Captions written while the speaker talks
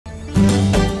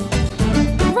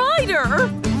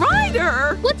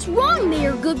wrong,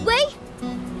 Mayor Goodway?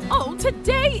 Oh,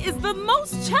 today is the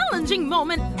most challenging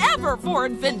moment ever for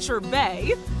Adventure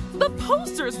Bay. The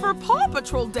posters for Paw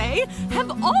Patrol Day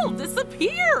have all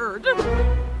disappeared.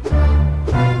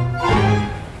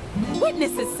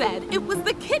 Witnesses said it was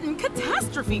the Kitten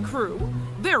Catastrophe crew.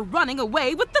 They're running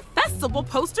away with the festival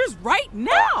posters right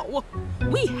now.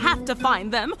 We have to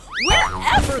find them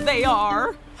wherever they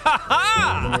are.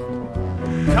 Ha-ha!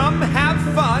 Come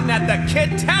have fun at the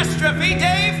Catastrophe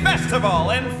Day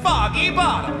Festival in Foggy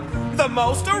Bottom, the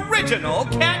most original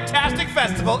cat-tastic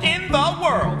festival in the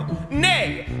world,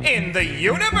 nay, in the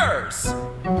universe.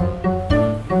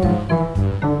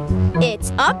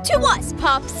 It's up to us,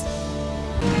 pups.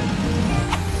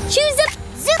 Choose a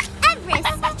Zoop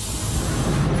Everest.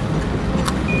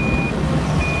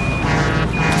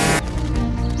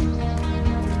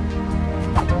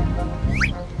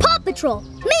 Paw Patrol,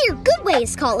 Mayor Goodway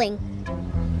is calling.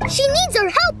 She needs our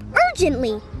help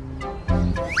urgently.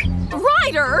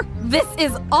 Ryder, this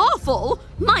is awful.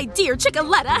 My dear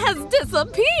Chickaletta has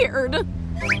disappeared.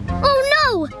 Oh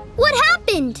no! What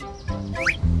happened?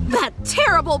 That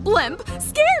terrible blimp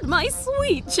scared my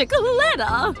sweet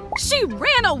Chickaletta. She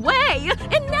ran away,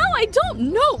 and now I don't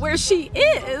know where she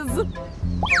is.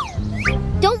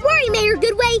 Don't worry, Mayor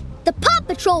Goodway. The Paw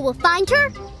Patrol will find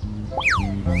her.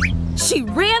 She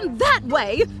ran that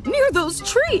way, near those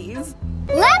trees.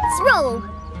 Let's roll.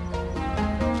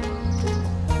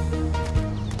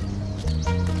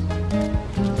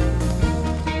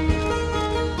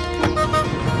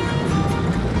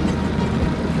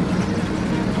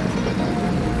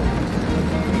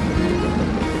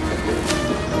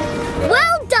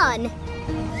 Well done!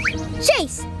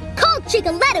 Chase, call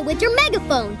Chickaletta with your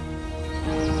megaphone.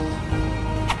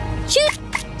 Chase!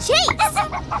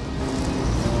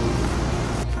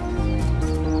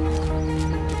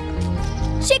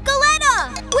 Chickaletta,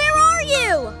 where are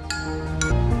you?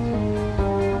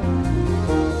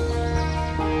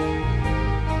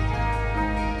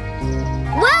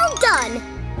 Well done!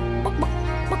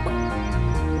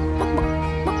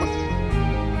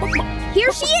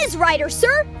 Here she is, Ryder,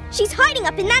 sir. She's hiding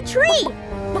up in that tree.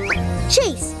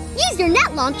 Chase, use your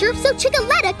net launcher so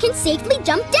Chickaletta can safely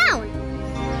jump down.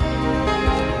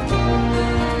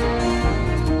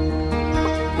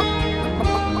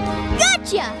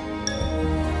 Gotcha!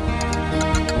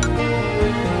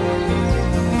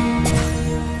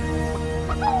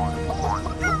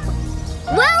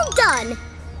 Well done!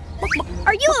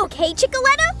 Are you okay,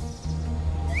 Chickaletta?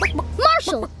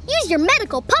 Marshall, use your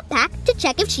medical pup pack to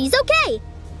check if she's okay.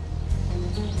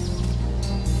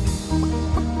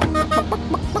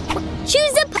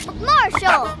 Choose a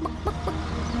Marshall!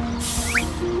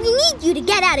 We need you to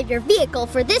get out of your vehicle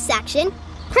for this action.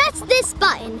 Press this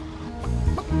button.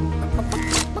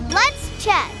 Let's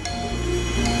check.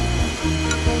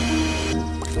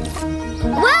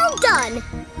 Well done!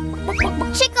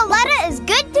 Chickaletta is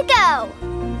good to go.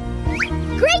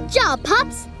 Great job,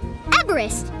 pups.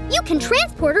 Everest, you can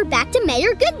transport her back to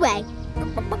Mayor Goodway.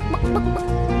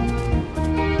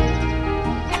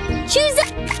 Choose a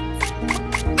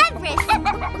Everest.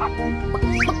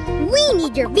 We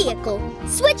need your vehicle.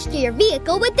 Switch to your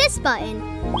vehicle with this button.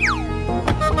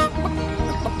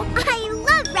 I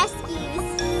love rescues.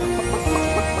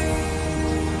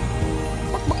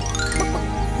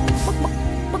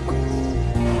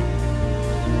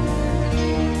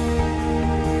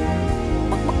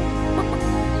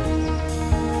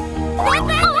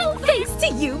 Oh, thanks to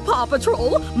you, Paw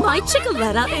Patrol, my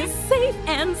Chickaletta is safe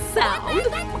and sound.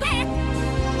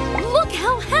 Look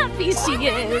how happy she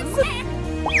is.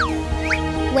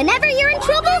 Whenever you're in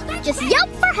trouble, just yelp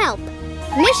for help.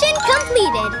 Mission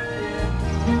completed.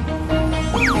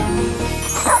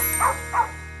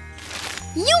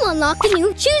 You unlock the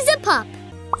new Choose a Pup.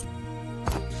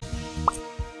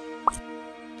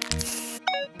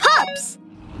 Pups!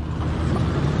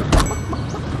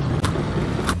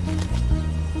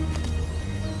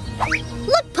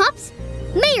 Look, pups!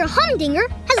 Mayor Humdinger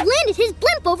has landed his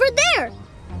blimp over there.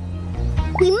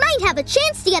 We might have a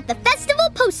chance to get the festival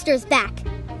posters back.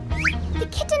 The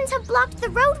kittens have blocked the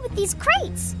road with these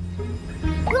crates.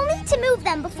 We'll need to move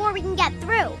them before we can get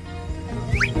through.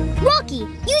 Rocky,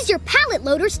 use your pallet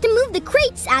loaders to move the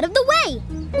crates out of the way.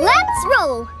 Let's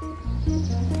roll.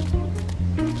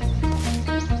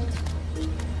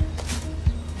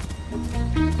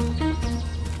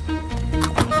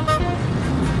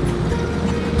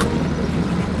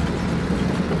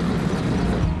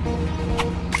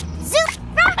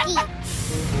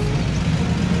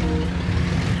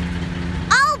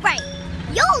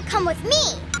 Come with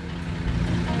me.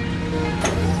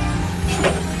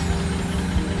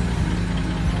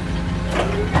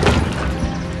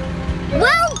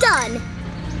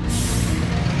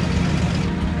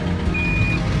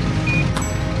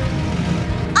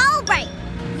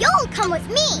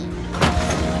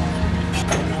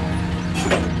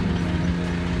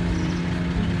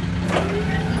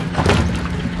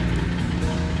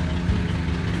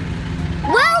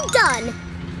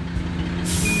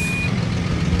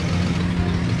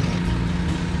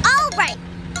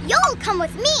 come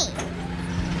with me.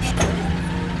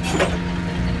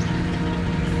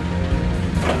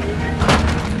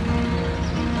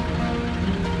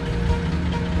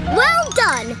 Well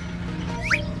done.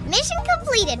 Mission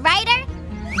completed, Ryder.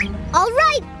 All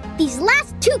right. These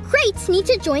last 2 crates need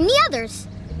to join the others.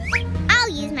 I'll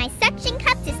use my suction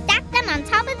cup to stack them on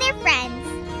top of their friends.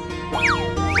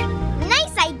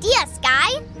 Nice idea,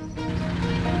 Sky.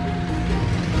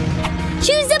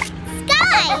 Choose a...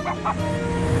 Sky!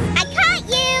 I caught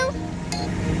you!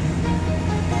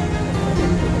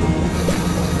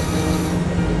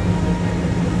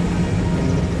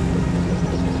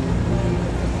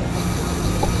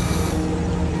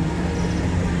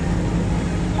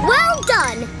 Well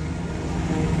done!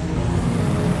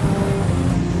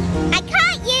 I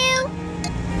caught you!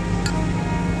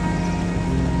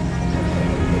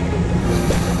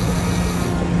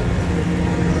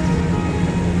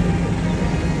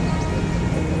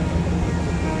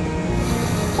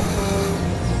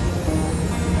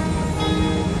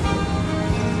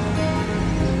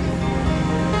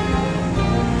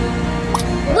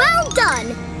 Well done!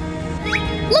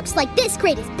 Looks like this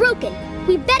crate is broken.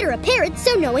 We better repair it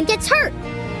so no one gets hurt.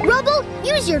 Rubble,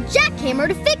 use your jackhammer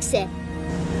to fix it.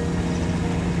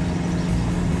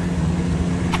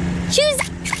 Choose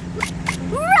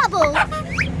Rubble.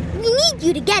 We need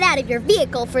you to get out of your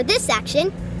vehicle for this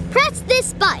action. Press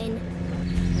this button.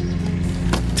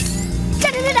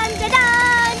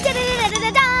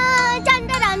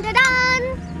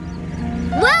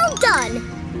 Well done.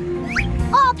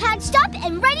 All patched up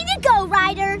and ready to go,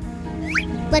 Ryder.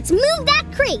 Let's move that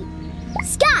crate.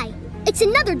 Sky, it's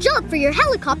another job for your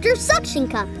helicopter suction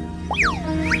cup.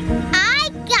 I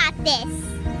got this.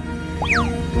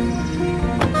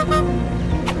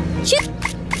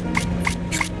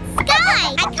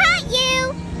 Sky, I caught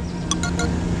you.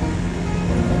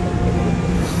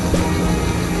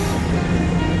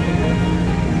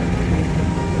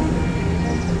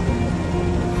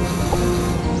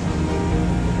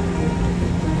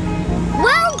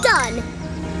 Well done.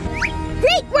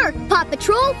 Great work, PAW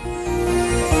Patrol.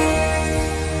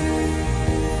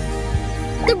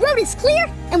 The road is clear,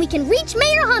 and we can reach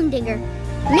Mayor Humdinger.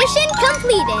 Mission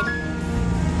completed.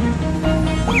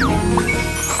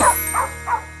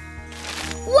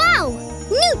 Wow!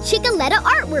 New Chickaletta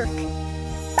artwork.